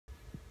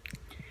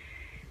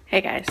Hey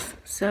guys,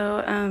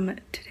 so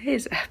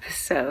today's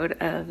episode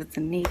of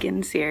the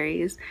Negan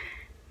series,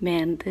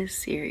 man, this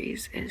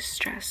series is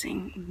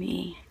stressing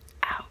me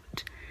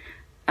out.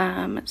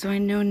 So I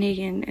know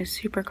Negan is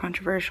super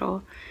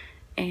controversial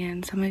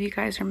and some of you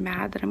guys are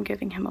mad that I'm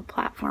giving him a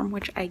platform,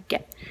 which I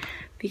get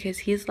because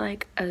he's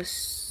like a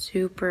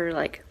super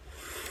like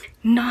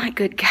not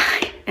good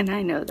guy and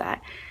I know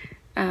that.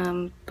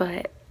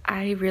 But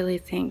I really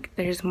think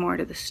there's more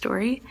to the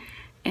story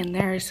and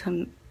there are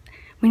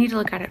we need to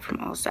look at it from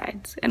all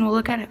sides, and we'll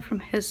look at it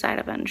from his side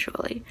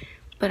eventually,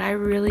 but I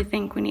really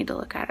think we need to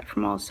look at it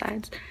from all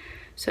sides.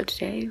 So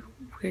today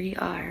we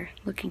are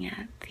looking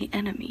at the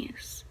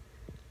enemies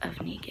of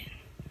Negan.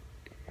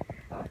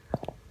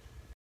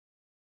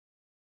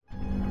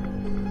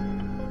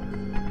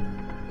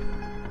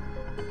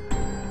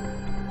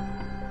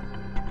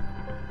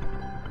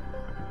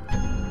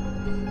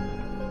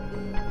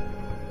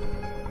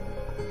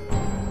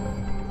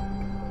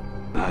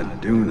 I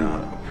do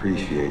not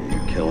appreciate you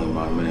killing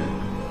my men.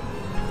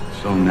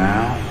 So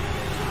now,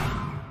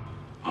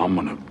 I'm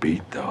gonna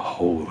beat the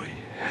holy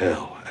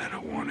hell out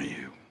of one of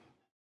you.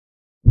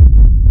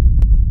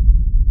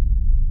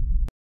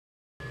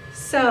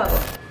 So,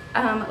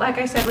 like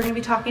I said, we're gonna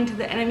be talking to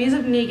the enemies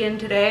of Negan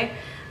today.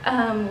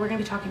 We're gonna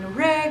be talking to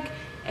Rick,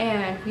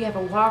 and we have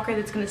a walker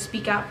that's gonna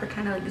speak out for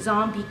kind of like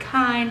zombie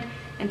kind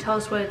and tell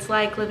us what it's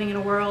like living in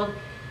a world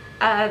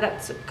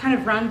that's kind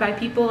of run by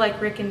people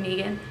like Rick and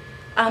Negan.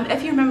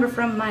 If you remember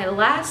from my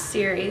last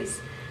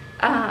series,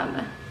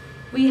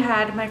 we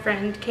had my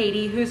friend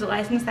Katie, who's a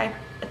licensed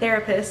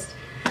therapist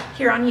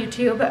here on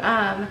YouTube,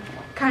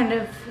 kind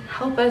of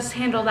help us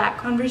handle that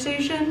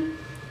conversation.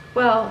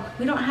 Well,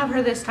 we don't have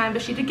her this time,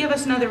 but she did give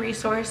us another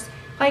resource,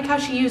 like how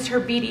she used her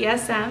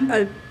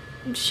BDSM.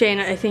 Shane,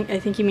 I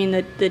think you mean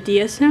the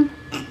DSM?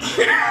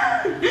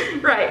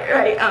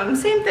 Right,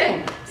 same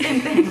thing.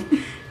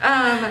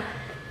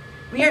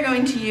 We are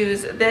going to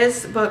use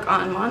this book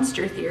on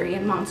monster theory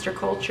and monster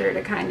culture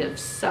to kind of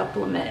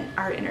supplement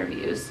our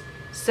interviews.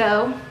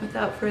 So,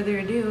 without further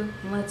ado,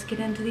 let's get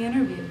into the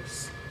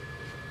interviews.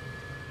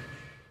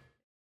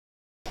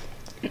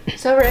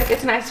 So Rick,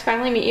 it's nice to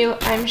finally meet you.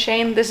 I'm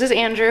Shane, this is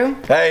Andrew.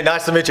 Hey,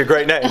 nice to meet you,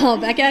 great name. Oh,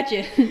 back at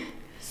you.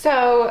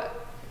 So,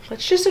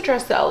 let's just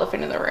address the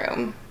elephant in the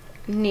room.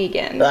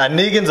 Negan.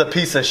 Negan's a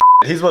piece of shit.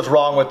 He's what's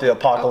wrong with the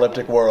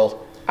apocalyptic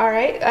world.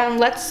 Alright,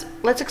 let's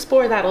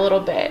explore that a little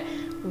bit.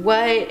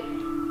 What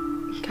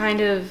kind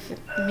of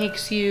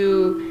makes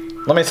you...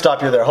 Let me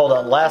stop you there. Hold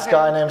on. Last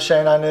guy named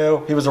Shane I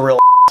knew, he was a real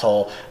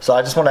asshole. So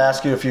I just want to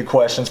ask you a few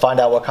questions, find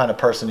out what kind of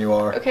person you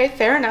are. Okay,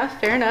 fair enough.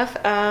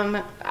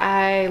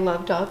 I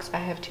love dogs. I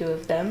have 2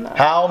 of them.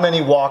 How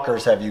many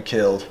walkers have you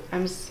killed?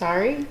 I'm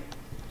sorry?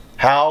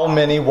 How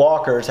many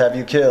walkers have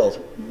you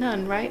killed?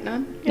 None, right?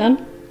 None? Yeah.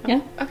 None?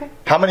 Yeah. Okay.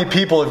 How many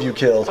people have you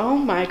killed? Oh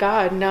my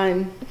god,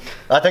 none.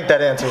 I think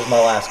that answers my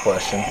last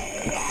question.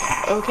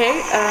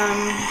 Okay,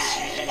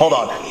 Hold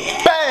on.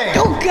 Bang!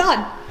 Oh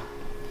god!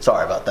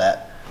 Sorry about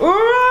that.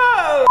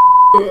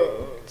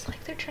 It's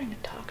like they're trying to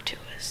talk to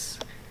us.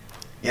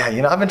 Yeah,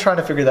 you know, I've been trying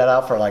to figure that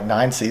out for like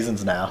 9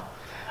 seasons now.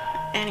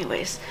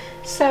 Anyways,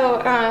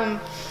 so,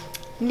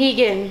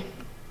 Negan,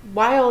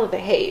 why all of the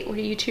hate? Were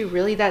you 2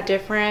 really that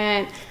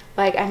different?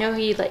 Like, I know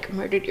he, like,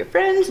 murdered your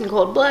friends in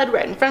cold blood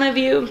right in front of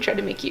you, tried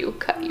to make you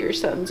cut your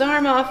son's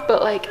arm off,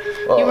 but, like,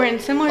 well, you were in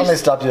similar... Let me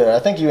stop you there. I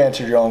think you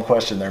answered your own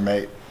question there,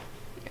 mate.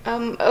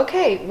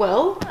 Okay,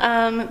 well,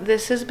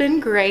 this has been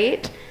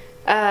great.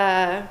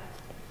 It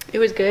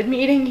was good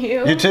meeting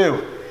you. You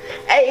too.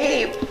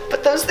 Hey,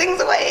 put those things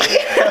away.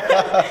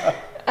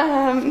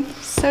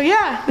 So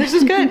yeah, this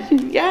is good.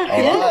 Yeah.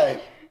 All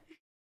right.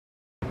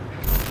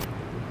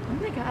 Oh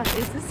my god,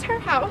 is this her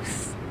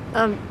house?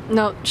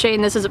 No,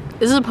 Shane, this is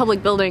a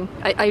public building.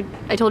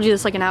 I told you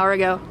this like an hour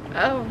ago.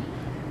 Oh,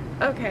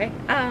 okay.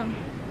 All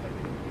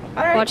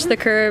right. Watch the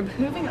curb.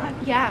 Moving on.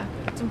 Yeah,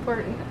 it's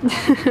important.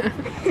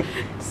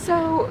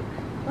 So,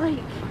 like,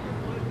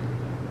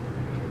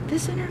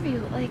 this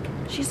interview, like,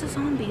 she's a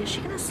zombie. Is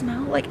she gonna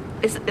smell? Like,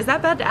 is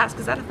that bad to ask?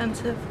 Is that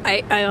offensive?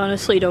 I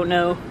honestly don't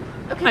know.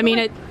 Okay, I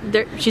mean,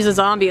 she's a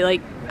zombie,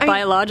 like,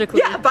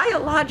 biologically. Yeah,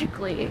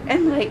 biologically.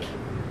 And, like,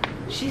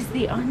 she's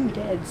the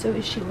undead. So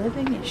is she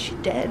living? Is she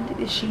dead?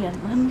 Is she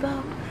in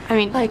limbo? I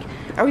mean, like,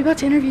 are we about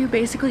to interview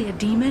basically a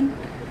demon?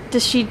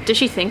 Does she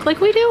think like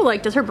we do?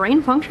 Like, does her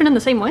brain function in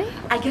the same way?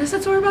 I guess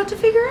that's what we're about to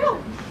figure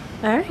out.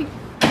 All right.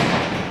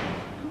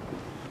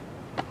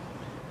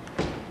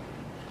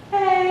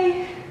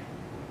 Hey.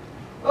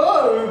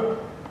 Oh.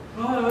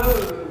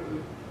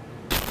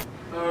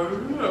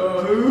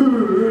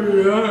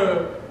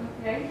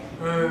 Okay.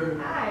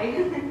 Hi.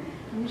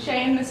 I'm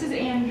Shane. This is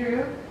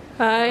Andrew.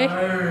 Hi.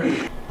 All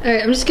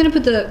right, I'm just gonna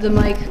put the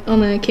mic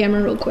on the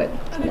camera real quick.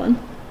 Hold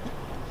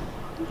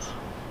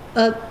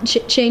on.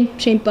 Shane,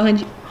 behind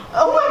you.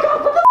 Oh my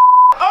god, what the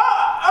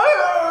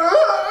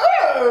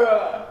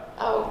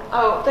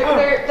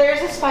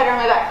there's a spider on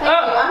my back. Thank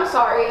you. I'm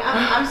sorry.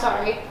 I'm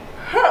sorry.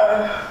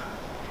 Oh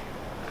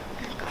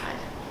god.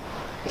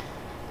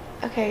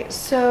 Okay,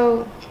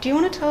 so do you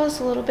want to tell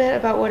us a little bit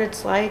about what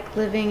it's like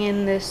living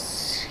in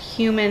this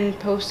human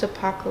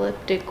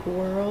post-apocalyptic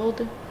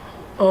world?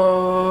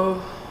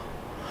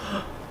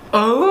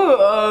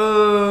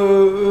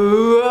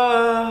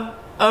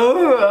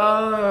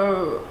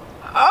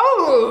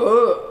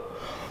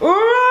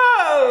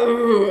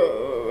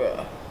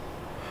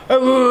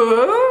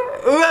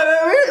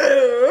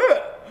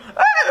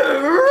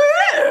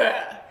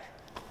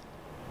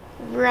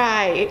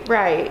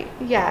 Right.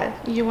 Yeah.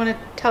 You want to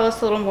tell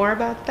us a little more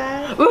about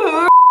that?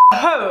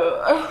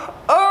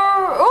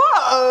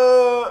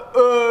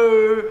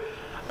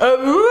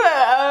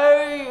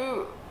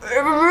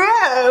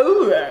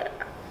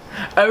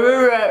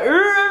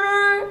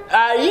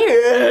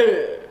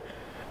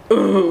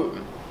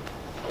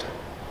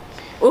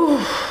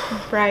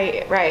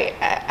 Right.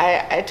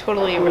 I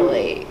totally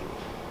relate.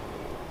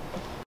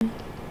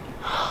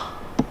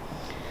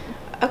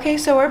 Okay,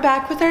 so we're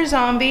back with our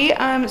zombie.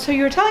 So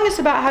you were telling us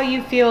about how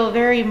you feel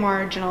very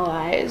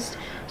marginalized.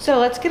 So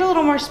let's get a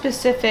little more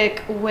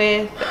specific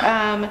with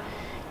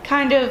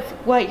kind of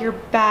what you're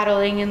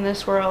battling in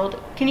this world.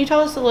 Can you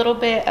tell us a little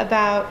bit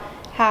about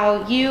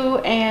how you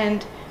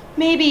and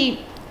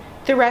maybe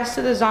the rest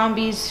of the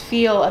zombies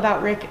feel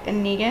about Rick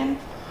and Negan?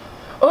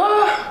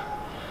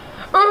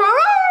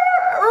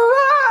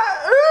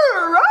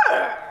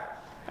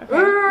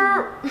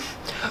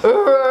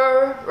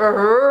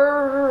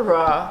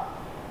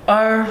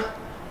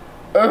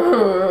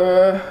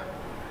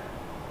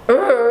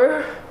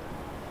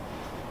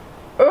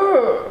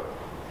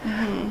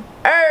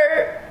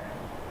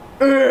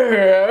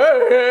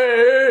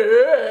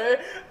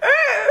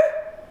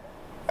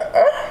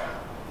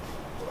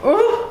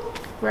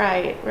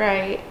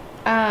 Right.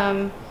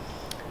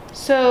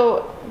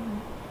 So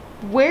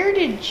where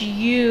did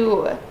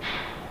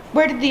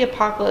the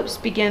apocalypse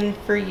begin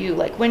for you?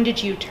 Like, when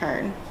did you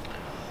turn?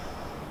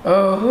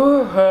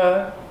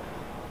 Yeah,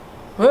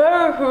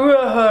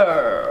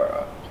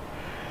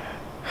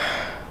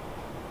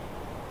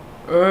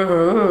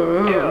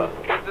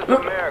 this is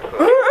America.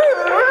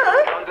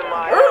 Under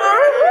my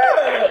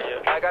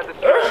I got the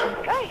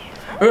strength. Hey.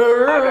 I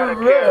gotta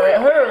carry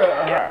it.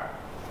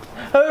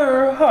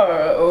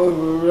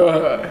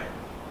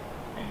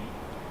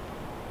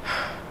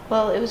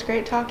 Well, it was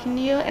great talking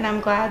to you, and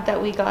I'm glad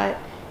that we got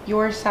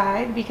your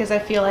side, because I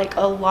feel like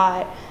a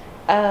lot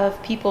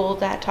of people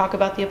that talk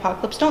about the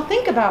apocalypse don't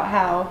think about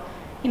how,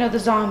 you know, the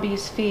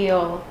zombies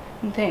feel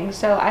and things.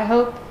 So I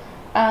hope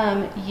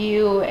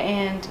you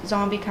and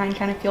zombie kind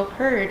of feel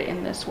heard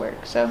in this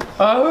work. So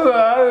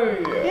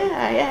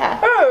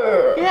yeah.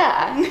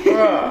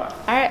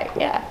 All right,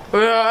 yeah.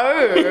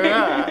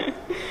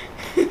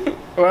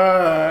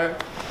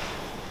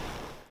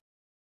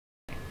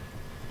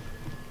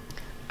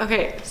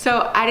 Okay,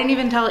 so I didn't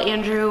even tell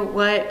Andrew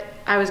what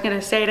I was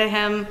gonna say to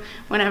him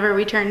whenever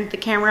we turned the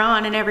camera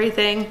on and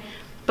everything,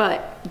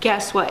 but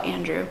guess what,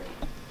 Andrew?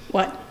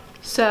 What?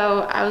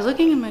 So I was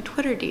looking in my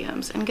Twitter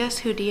DMs, and guess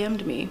who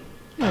DM'd me?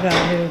 About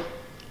who?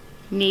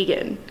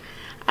 Negan.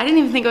 I didn't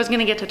even think I was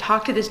gonna get to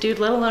talk to this dude,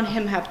 let alone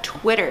him have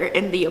Twitter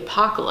in the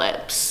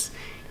apocalypse.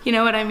 You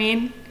know what I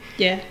mean?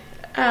 Yeah.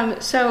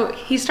 So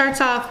he starts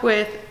off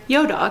with,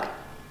 "Yo, dog."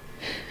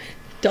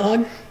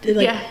 Dog?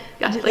 Like, Yeah,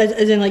 like,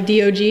 as in like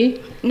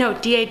D-O-G? no,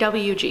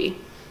 D-A-W-G.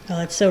 Oh,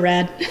 that's so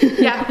rad.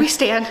 Yeah, we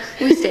stand.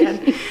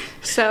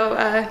 So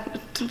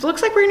it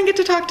looks like we're gonna get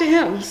to talk to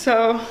him.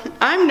 So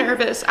I'm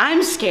nervous,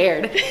 I'm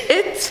scared.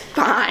 It's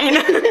fine.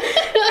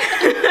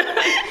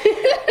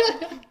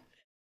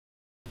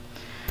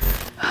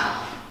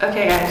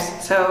 Okay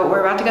guys, so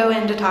we're about to go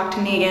in to talk to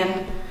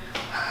Negan.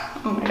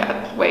 Oh my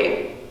God,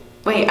 wait,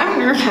 I'm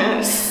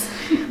nervous.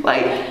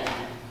 Like,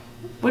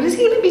 what is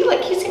he gonna be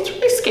like? He seems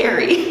really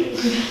scary.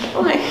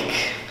 Like,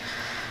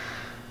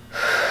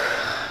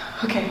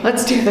 okay,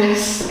 let's do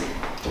this.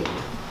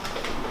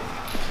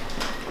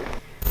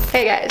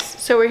 Hey guys,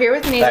 so we're here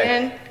with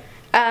Negan,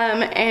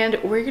 and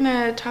we're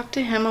gonna talk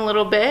to him a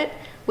little bit.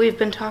 We've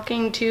been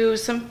talking to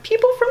some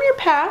people from your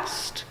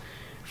past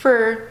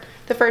for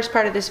the first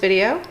part of this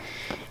video,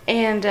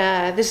 and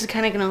this is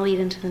kind of gonna lead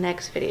into the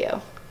next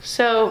video.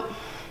 So,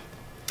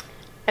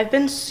 I've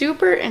been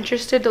super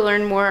interested to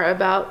learn more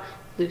about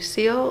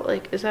Lucille.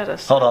 Like, is that a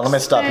Hold on, let me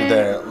stop you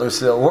there,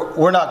 Lucille.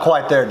 We're not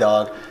quite there,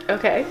 dog.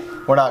 Okay.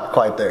 We're not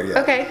quite there yet.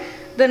 Okay,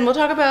 then we'll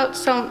talk about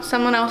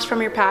someone else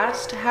from your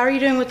past. How are you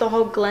doing with the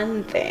whole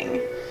Glenn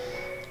thing?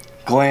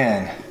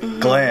 Glenn.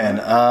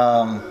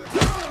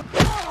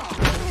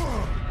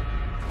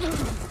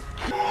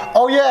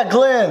 Oh yeah,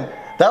 Glenn.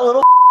 That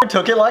little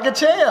took it like a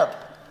champ.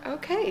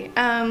 Okay,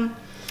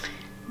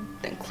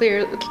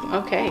 clear,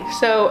 okay,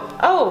 so,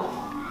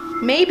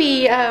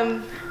 maybe,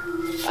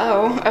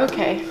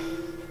 okay.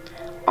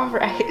 All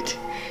right.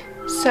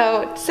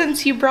 So,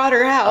 since you brought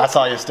her out. I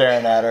saw you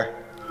staring at her.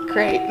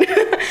 Great.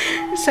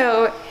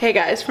 So, hey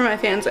guys, for my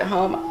fans at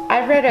home,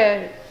 I've read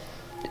a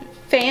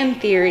fan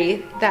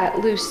theory that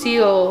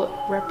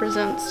Lucille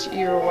represents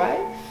your wife.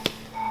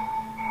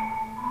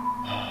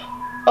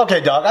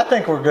 Okay, dog, I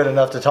think we're good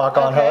enough to talk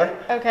on her.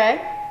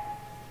 Okay.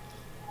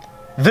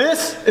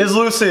 This is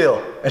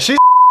Lucille, and she's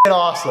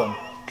awesome.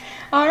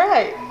 All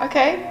right.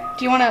 Okay.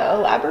 Do you want to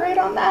elaborate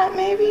on that,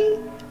 maybe?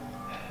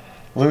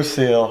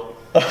 Lucille.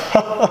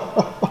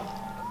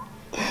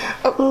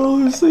 Oh,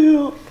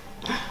 Lucille.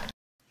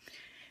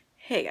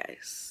 Hey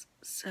guys.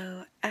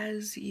 So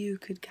as you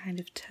could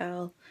kind of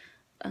tell,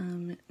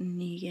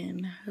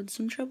 Negan had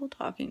some trouble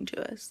talking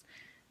to us.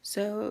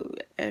 So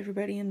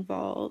everybody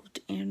involved,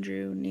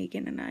 Andrew,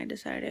 Negan, and I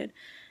decided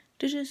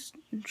to just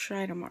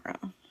try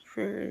tomorrow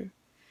for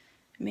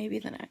maybe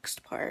the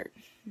next part.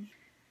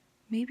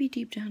 Maybe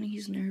deep down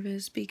he's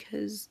nervous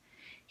because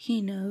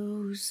he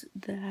knows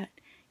that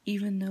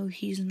even though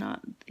he's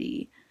not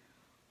the...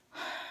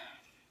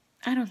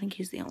 I don't think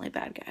he's the only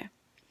bad guy.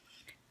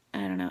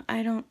 I don't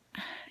know.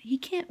 He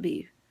can't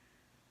be.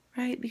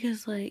 Right?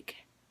 Because, like,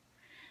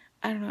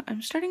 I don't know.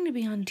 I'm starting to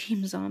be on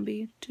Team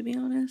Zombie, to be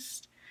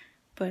honest.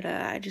 But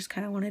I just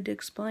kind of wanted to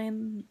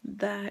explain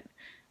that.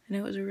 And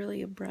it was a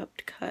really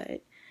abrupt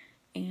cut.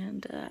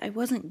 And I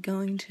wasn't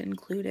going to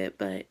include it,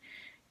 but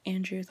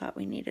Andrew thought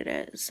we needed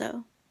it.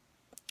 So,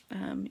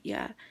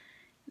 yeah.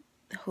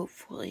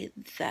 Hopefully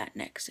that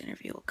next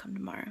interview will come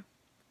tomorrow.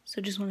 So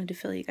just wanted to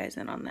fill you guys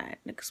in on that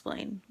and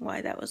explain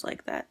why that was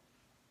like that.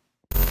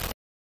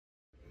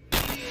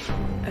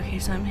 Okay,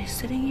 so I'm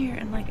sitting here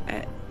and like,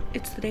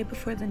 it's the day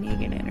before the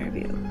Negan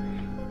interview.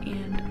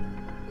 And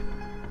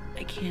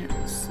I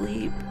can't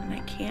sleep and I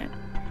can't,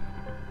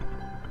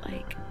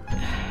 like...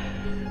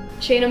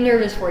 Shane, I'm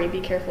nervous for you.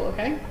 Be careful,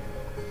 okay?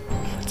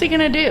 What's he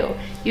gonna do?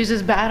 Use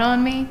his bat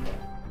on me?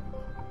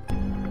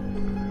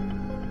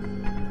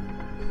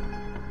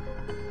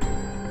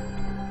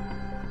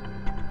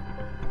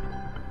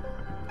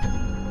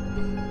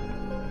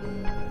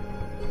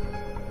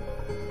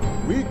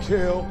 We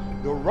kill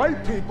the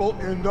right people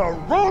in the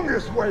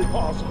wrongest way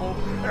possible,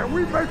 and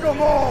we make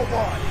them all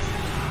wise.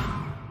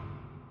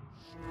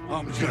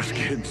 I'm just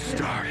getting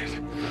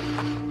started.